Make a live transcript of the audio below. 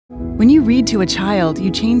When you read to a child,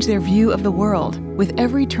 you change their view of the world. With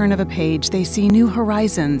every turn of a page, they see new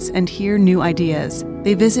horizons and hear new ideas.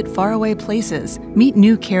 They visit faraway places, meet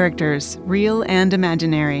new characters, real and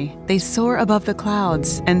imaginary. They soar above the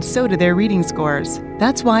clouds, and so do their reading scores.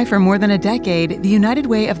 That's why for more than a decade, the United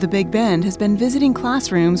Way of the Big Bend has been visiting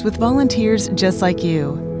classrooms with volunteers just like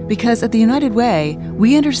you. Because at the United Way,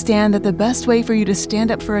 we understand that the best way for you to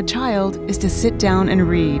stand up for a child is to sit down and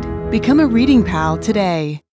read. Become a Reading Pal today.